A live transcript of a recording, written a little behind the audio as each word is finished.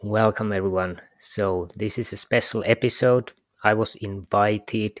Welcome, everyone. So, this is a special episode. I was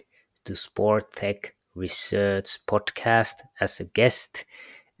invited to Sport Tech Research podcast as a guest,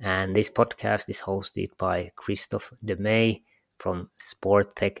 and this podcast is hosted by Christophe Demey from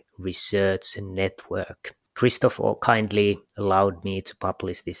Sport Tech Research Network. Christophe kindly allowed me to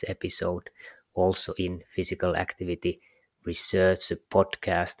publish this episode also in Physical Activity Research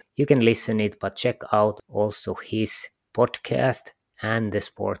podcast. You can listen it, but check out also his podcast and the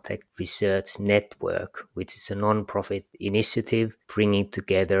Sport Tech Research Network, which is a non-profit initiative bringing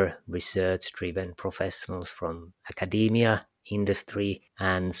together research-driven professionals from academia, industry,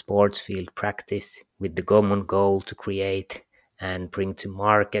 and sports field practice with the common goal to create and bring to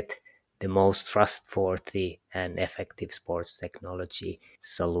market the most trustworthy and effective sports technology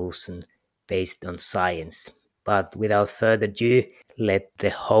solution based on science. But without further ado, let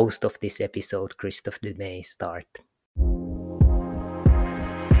the host of this episode, Christophe Demey, start.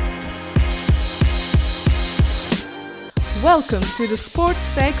 Welcome to the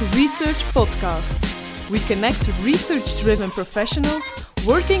Sports Tech Research Podcast. We connect research-driven professionals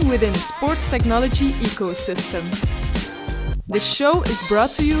working within the sports technology ecosystem. This show is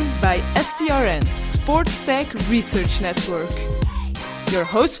brought to you by STRN, Sports Tech Research Network. Your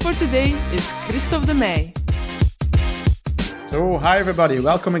host for today is Christophe Demey. So, hi everybody,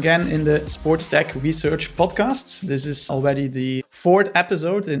 welcome again in the Sports Tech Research Podcast. This is already the fourth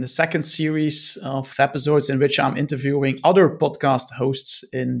episode in the second series of episodes in which I'm interviewing other podcast hosts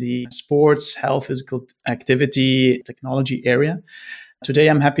in the sports, health, physical activity, technology area. Today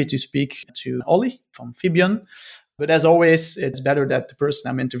I'm happy to speak to Ollie from Fibion. But as always, it's better that the person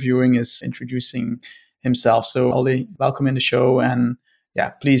I'm interviewing is introducing himself. So Ollie, welcome in the show, and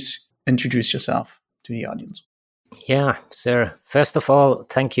please introduce yourself to the audience. Yeah, sir. First of all,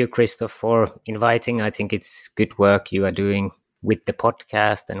 thank you, Christophe, for inviting. I think it's good work you are doing with the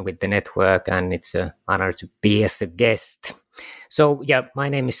podcast and with the network, and it's an honor to be as a guest. So, my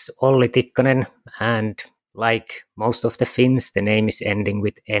name is Olli Tikkanen, and like most of the Finns, the name is ending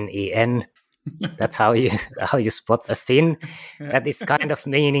with N-E-N. That's how you spot a Finn. That is kind of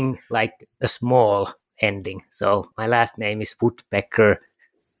meaning like a small ending. So my last name is Woodpecker,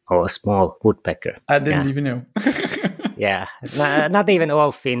 or a small woodpecker. I didn't even know. Not even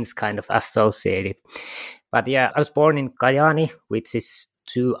all Finns kind of associate it. But I was born in Kajaani, which is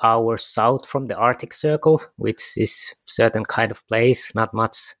 2 hours south from the Arctic Circle, which is a certain kind of place, not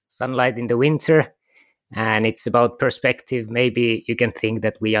much sunlight in the winter. And it's about perspective. Maybe you can think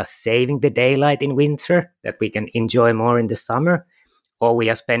that we are saving the daylight in winter, that we can enjoy more in the summer, or we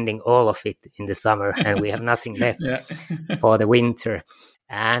are spending all of it in the summer and we have nothing left for the winter.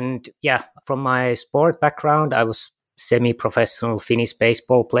 And from my sport background, I was semi-professional Finnish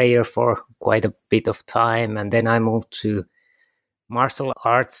baseball player for quite a bit of time. And then I moved to martial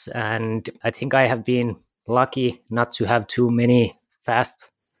arts. And I think I have been lucky not to have too many fast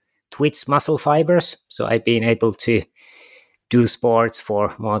twitch muscle fibers. So I've been able to do sports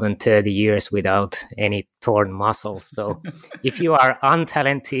for more than 30 years without any torn muscles. So if you are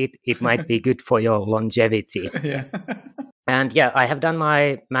untalented, it might be good for your longevity. And I have done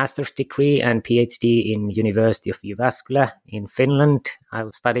my master's degree and PhD in University of Jyväskylä in Finland. I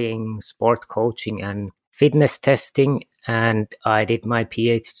was studying sport coaching and fitness testing, and I did my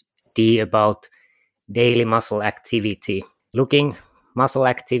PhD about daily muscle activity, looking muscle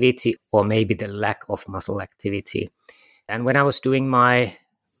activity or maybe the lack of muscle activity. And when I was doing my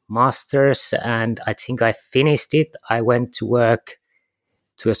master's, and I think I finished it, I went to work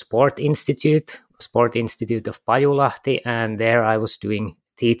to a Sport Institute of Pajulahti, and there I was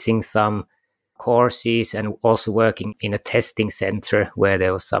teaching some courses and also working in a testing center where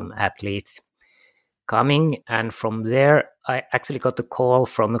there were some athletes coming. And from there, I actually got a call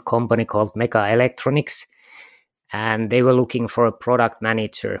from a company called Mega Electronics, and they were looking for a product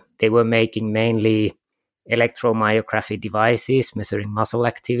manager. They were making mainly electromyography devices measuring muscle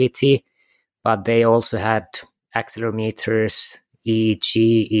activity, but they also had accelerometers,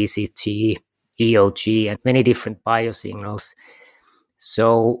 EEG, ECG, EOG, and many different biosignals.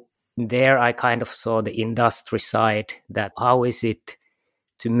 So there I kind of saw the industry side, that how is it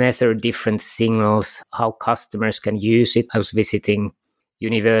to measure different signals, how customers can use it. I was visiting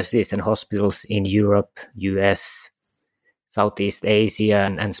universities and hospitals in Europe, US, Southeast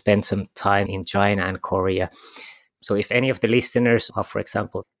Asia, and spent some time in China and Korea. So if any of the listeners are, for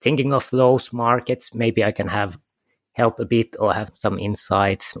example, thinking of those markets, maybe I can help a bit or have some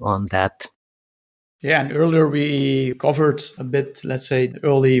insights on that. And earlier we covered a bit, let's say, the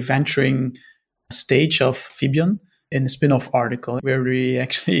early venturing stage of Fibion. in a spin-off article where we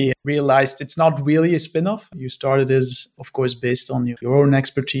actually realized it's not really a spin-off. You started as, of course, based on your own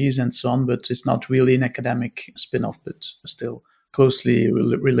expertise and so on, but it's not really an academic spin-off, but still closely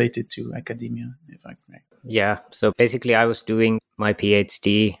related to academia, if I may. Yeah, so basically I was doing my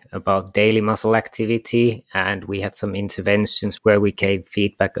PhD about daily muscle activity, and we had some interventions where we gave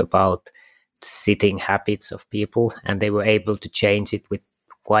feedback about sitting habits of people, and they were able to change it with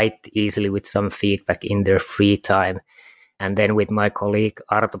quite easily with some feedback in their free time. And then with my colleague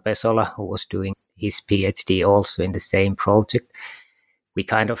Arto Pesola, who was doing his PhD also in the same project, we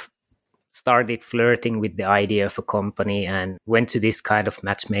kind of started flirting with the idea of a company and went to this kind of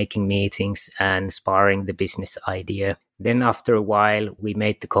matchmaking meetings and sparring the business idea. Then after a while, we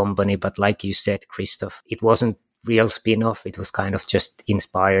made the company. But like you said, Christoph, it wasn't real spin-off. It was kind of just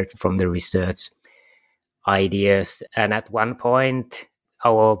inspired from the research ideas. And at one point,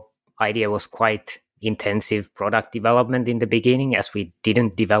 our idea was quite intensive product development in the beginning, as we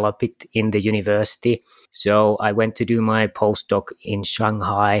didn't develop it in the university. So I went to do my postdoc in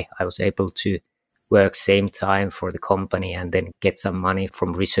Shanghai. I was able to work same time for the company and then get some money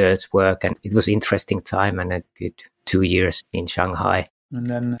from research work. And it was interesting time and a good 2 years in Shanghai. And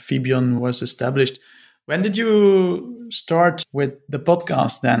then Fibion was established. When did you start with the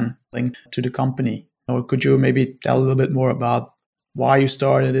podcast then, linked to the company? Or could you maybe tell a little bit more about why you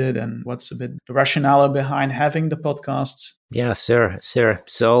started it and what's a bit the rationale behind having the podcast? Yeah, sure.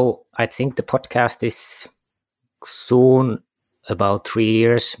 So I think the podcast is soon about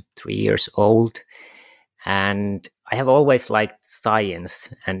 3 years old. And I have always liked science.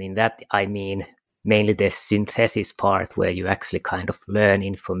 And in that, I mean mainly the synthesis part where you actually kind of learn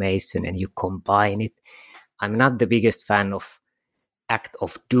information and you combine it. I'm not the biggest fan of act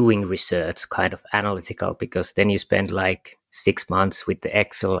of doing research, kind of analytical, because then you spend like 6 months with the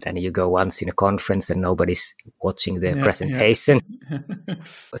Excel and you go once in a conference and nobody's watching the presentation. Yeah.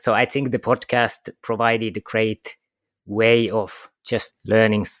 So I think the podcast provided a great way of just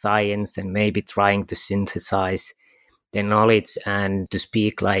learning science and maybe trying to synthesize the knowledge and to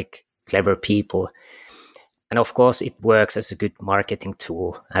speak like clever people. And of course, it works as a good marketing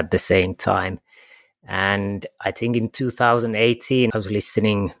tool at the same time. And I think in 2018, I was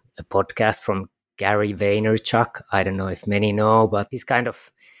listening a podcast from Gary Vaynerchuk. I don't know if many know, but he's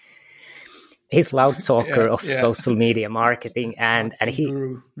loud talker of social media marketing. And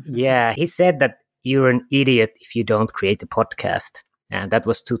he said that you're an idiot if you don't create a podcast. And that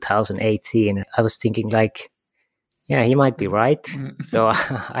was 2018. I was thinking like, yeah, he might be right. So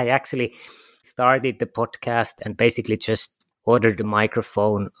I actually started the podcast and basically just ordered a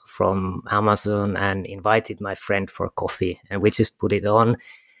microphone from Amazon and invited my friend for coffee, and we just put it on.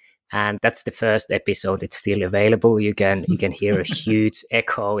 And that's the first episode. It's still available. You can hear a huge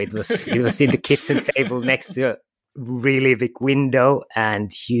echo. It was in the kitchen table next to a really big window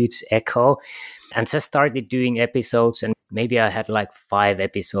and huge echo. And just started doing episodes. And maybe I had like 5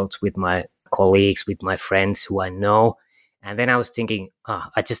 episodes with my colleagues, with my friends who I know. And then I was thinking,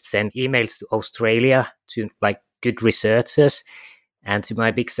 I just sent emails to Australia to like good researchers. And to my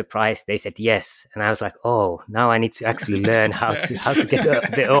big surprise, they said yes. And I was like, oh, now I need to actually learn how to get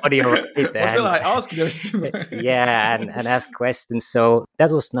the audio right. What will I ask those people? Yeah, and ask questions. So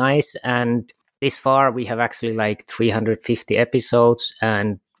that was nice. And this far, we have actually like 350 episodes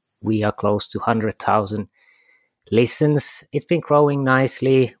and we are close to 100,000 listens. It's been growing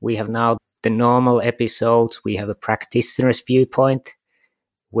nicely. We have now the normal episodes. We have a practitioner's viewpoint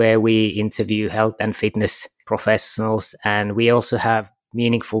where we interview health and fitness professionals. And we also have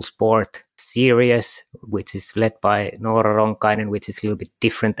Meaningful Sport series, which is led by Noora Ronkainen, which is a little bit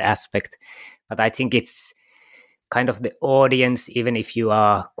different aspect. But I think it's kind of the audience, even if you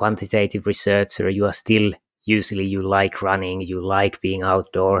are quantitative researcher, you are still usually you like running, you like being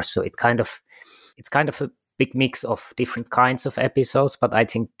outdoors. So it's kind of a big mix of different kinds of episodes, but I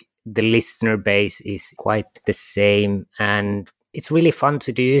think the listener base is quite the same. And it's really fun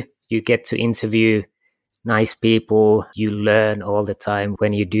to do. You get to interview nice people. You learn all the time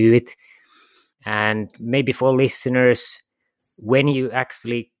when you do it. And maybe for listeners, when you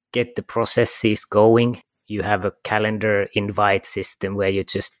actually get the processes going, you have a calendar invite system where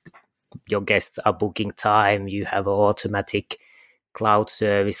your guests are booking time. You have an automatic cloud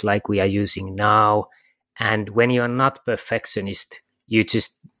service like we are using now. And when you are not perfectionist,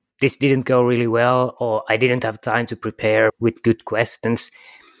 this didn't go really well, or I didn't have time to prepare with good questions.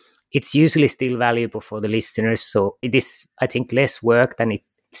 It's usually still valuable for the listeners. So it is, I think, less work than it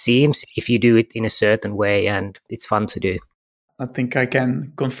seems if you do it in a certain way, and it's fun to do. I think I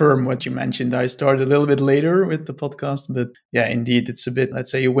can confirm what you mentioned. I started a little bit later with the podcast, but yeah, indeed, it's a bit,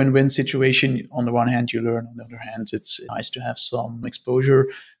 let's say, a win-win situation. On the one hand, you learn. On the other hand, it's nice to have some exposure.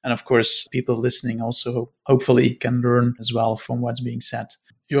 And of course, people listening also hopefully can learn as well from what's being said.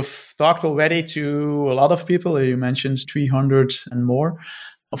 You've talked already to a lot of people. You mentioned 300 and more.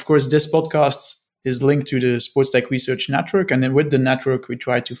 Of course, this podcast is linked to the Sports Tech Research Network. And then with the network, we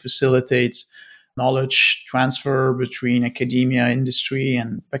try to facilitate knowledge transfer between academia, industry,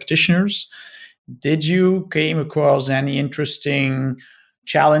 and practitioners. Did you came across any interesting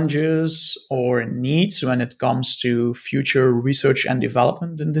challenges or needs when it comes to future research and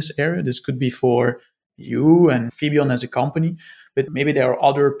development in this area? This could be for you and Fibion as a company, but maybe there are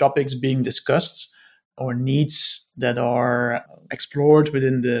other topics being discussed or needs that are explored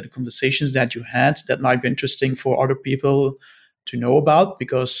within the conversations that you had that might be interesting for other people to know about,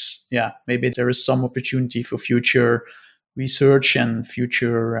 because maybe there is some opportunity for future research and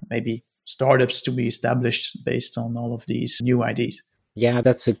future maybe startups to be established based on all of these new ideas. Yeah,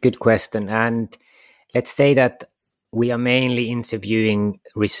 that's a good question. And let's say that we are mainly interviewing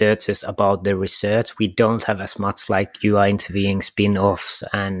researchers about the research. We don't have as much like you are interviewing spin-offs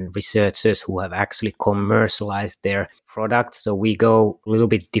and researchers who have actually commercialized their products. So we go a little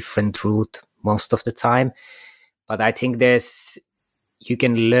bit different route most of the time. But I think you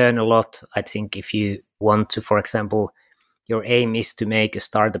can learn a lot. I think if you want to, for example, your aim is to make a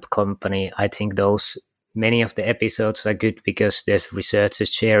startup company, I think many of the episodes are good because there's researchers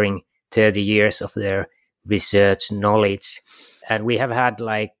sharing 30 years of their research knowledge. And we have had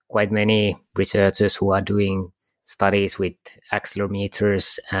quite many researchers who are doing studies with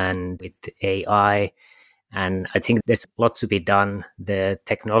accelerometers and with AI. And I think there's a lot to be done. The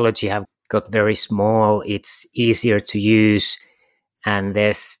technology have got very small, it's easier to use, and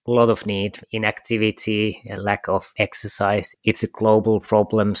there's a lot of need. Inactivity and lack of exercise, it's a global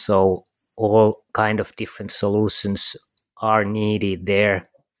problem, so all kind of different solutions are needed there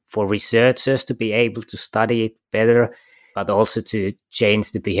for researchers to be able to study it better, but also to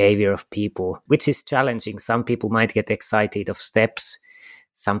change the behavior of people, which is challenging. Some people might get excited of steps,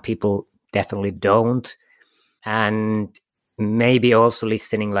 some people definitely don't. And maybe also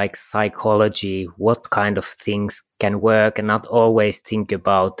listening like psychology, what kind of things can work, and not always think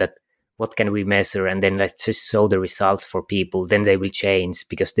about that, what can we measure, and then let's just show the results for people, then they will change,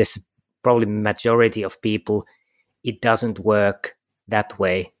 because there's probably majority of people, it doesn't work that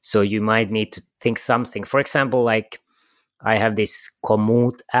way. So you might need to think something. For example, like I have this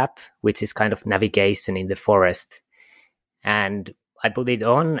Komoot app, which is kind of navigation in the forest. And I put it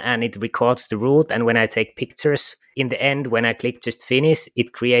on and it records the route. And when I take pictures, in the end, when I click just finish,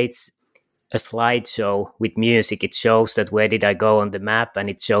 it creates a slideshow with music. It shows that where did I go on the map, and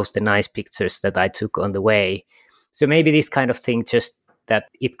it shows the nice pictures that I took on the way. So maybe this kind of thing, just that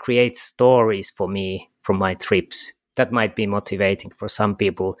it creates stories for me from my trips. That might be motivating for some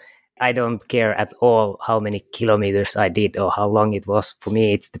people. I don't care at all how many kilometers I did or how long it was. For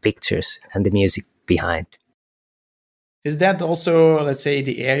me, it's the pictures and the music behind. Is that also, let's say,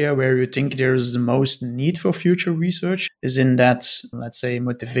 the area where you think there's the most need for future research? Is in that, let's say,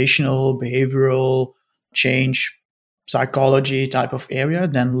 motivational, behavioral change, psychology type of area,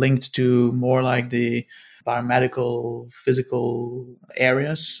 then linked to more like the biomedical, physical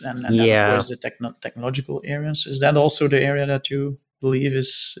areas, and then of course the technological areas? Is that also the area that you believe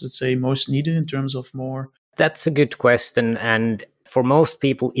is, let's say, most needed in terms of more? That's a good question. And for most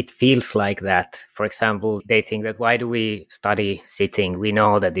people, it feels like that. For example, they think that why do we study sitting? We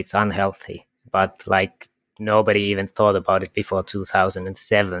know that it's unhealthy, but like nobody even thought about it before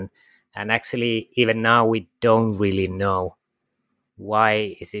 2007. And actually, even now, we don't really know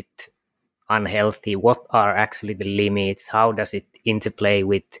why is it unhealthy? What are actually the limits? How does it interplay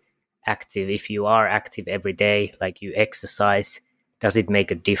with active? If you are active every day, like you exercise, does it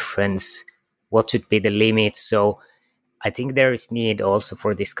make a difference? What should be the limits? So I think there is need also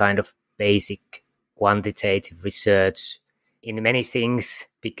for this kind of basic quantitative research in many things,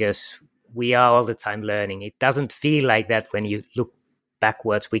 because we are all the time learning. It doesn't feel like that when you look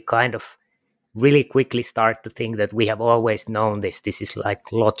backwards. We kind of really quickly start to think that we have always known this. This is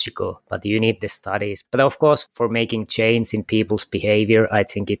like logical, but you need the studies. But of course, for making change in people's behavior, I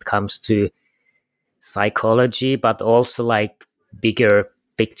think it comes to psychology, but also like bigger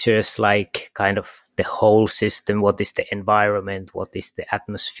pictures, like kind of the whole system. What is the environment? What is the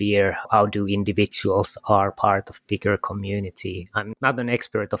atmosphere? How do individuals are part of bigger community? I'm not an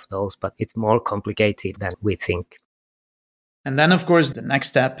expert of those, but it's more complicated than we think. And then, of course, the next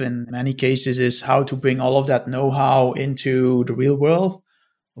step in many cases is how to bring all of that know-how into the real world.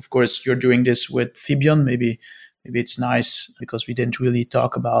 Of course, you're doing this with Fibion. Maybe maybe it's nice, because we didn't really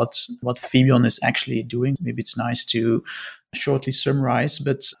talk about what Fibion is actually doing. Maybe it's nice to shortly summarize.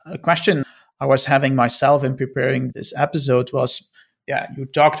 But a question I was having myself in preparing this episode was, you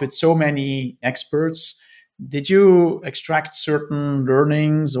talked with so many experts. Did you extract certain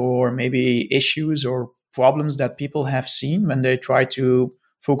learnings or maybe issues or problems that people have seen when they try to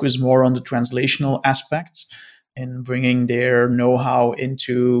focus more on the translational aspects in bringing their know-how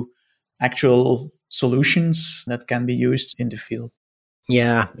into actual solutions that can be used in the field?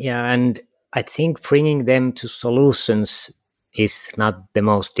 Yeah. And I think bringing them to solutions is not the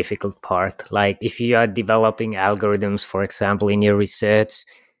most difficult part. Like if you are developing algorithms, for example, in your research,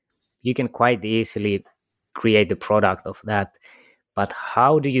 you can quite easily create the product of that. But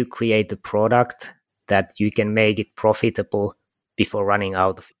how do you create the product that you can make it profitable before running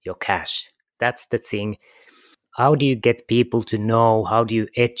out of your cash? That's the thing. How do you get people to know? How do you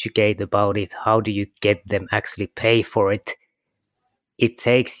educate about it? How do you get them actually pay for it? It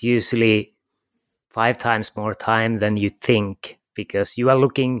takes usually 5 times more time than you think, because you are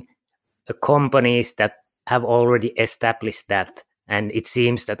looking at companies that have already established that. And it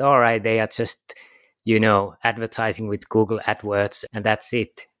seems that, all right, they are just, advertising with Google AdWords and that's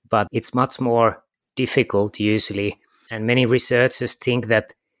it. But it's much more difficult usually. And many researchers think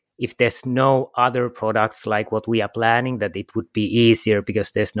that if there's no other products like what we are planning, that it would be easier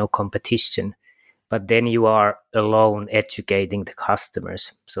because there's no competition. But then you are alone educating the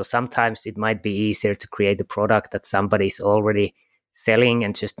customers. So sometimes it might be easier to create a product that somebody's already selling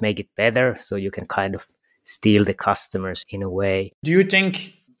and just make it better, so you can kind of steal the customers in a way. Do you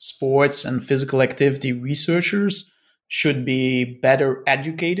think sports and physical activity researchers should be better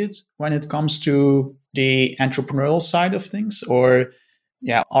educated when it comes to the entrepreneurial side of things? Or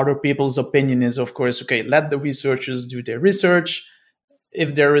other people's opinion is, of course, okay, let the researchers do their research.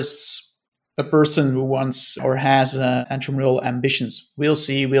 If there is a person who wants or has entrepreneurial ambitions,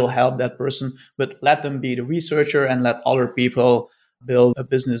 we'll help that person, but let them be the researcher and let other people build a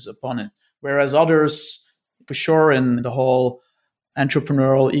business upon it. Whereas others, for sure, in the whole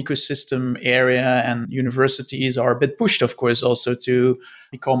entrepreneurial ecosystem area, and universities are a bit pushed, of course, also to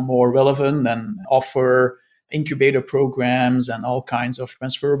become more relevant and offer incubator programs and all kinds of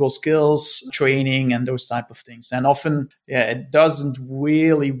transferable skills, training, and those type of things. And often, it doesn't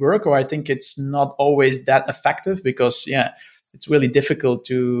really work, or I think it's not always that effective, because, it's really difficult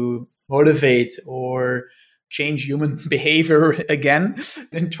to motivate or change human behavior again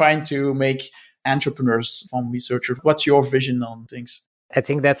in trying to make entrepreneurs from researchers. What's your vision on things? I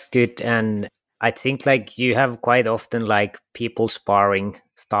think that's good. And I think you have quite often people sparring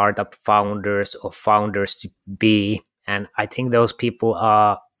startup founders or founders to be. And I think those people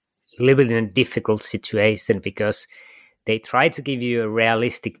are a little bit in a difficult situation, because they try to give you a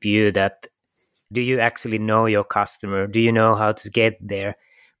realistic view that, do you actually know your customer? Do you know how to get there?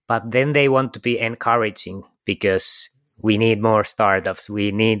 But then they want to be encouraging, because we need more startups.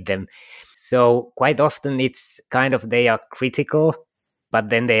 We need them. So quite often it's kind of, they are critical, but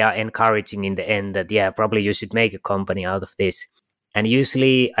then they are encouraging in the end that, probably you should make a company out of this. And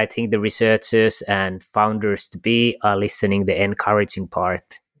usually I think the researchers and founders to be are listening the encouraging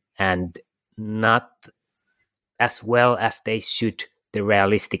part, and not as well as they should the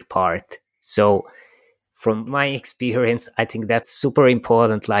realistic part. So from my experience, I think that's super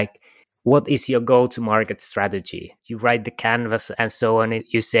important. What is your go-to-market strategy? You write the canvas and so on.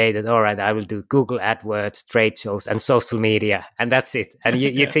 You say that, all right, I will do Google AdWords, trade shows, and social media, and that's it. And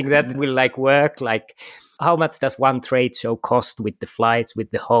you think that will work? How much does one trade show cost with the flights, with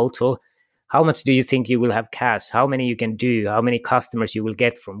the hotel? How much do you think you will have cash? How many you can do? How many customers you will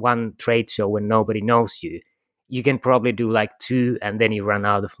get from one trade show when nobody knows you? You can probably do 2, and then you run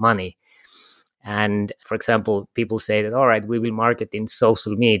out of money. And for example, people say that, all right, we will market in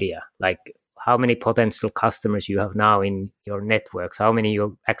social media. How many potential customers you have now in your networks? How many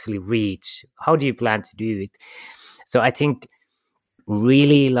you actually reach? How do you plan to do it? So I think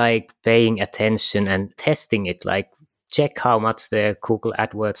really paying attention and testing it, check how much the Google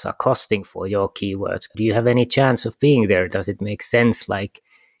AdWords are costing for your keywords. Do you have any chance of being there? Does it make sense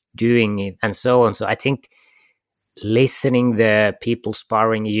doing it, and so on? So I think listening the people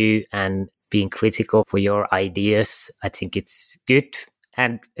sparring you and being critical for your ideas, I think it's good.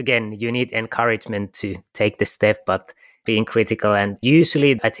 And again, you need encouragement to take the step, but being critical. And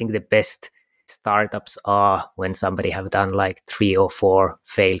usually I think the best startups are when somebody have done 3 or 4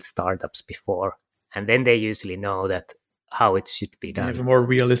 failed startups before. And then they usually know that how it should be done. You have a more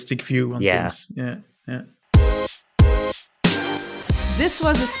realistic view on things. Yeah. This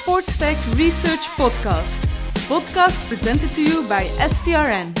was a Sports Tech Research Podcast. Podcast presented to you by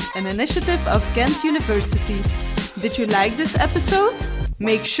STRN, an initiative of Ghent University. Did you like this episode?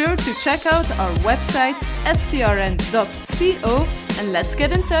 Make sure to check out our website strn.co and let's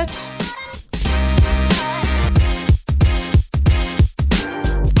get in touch.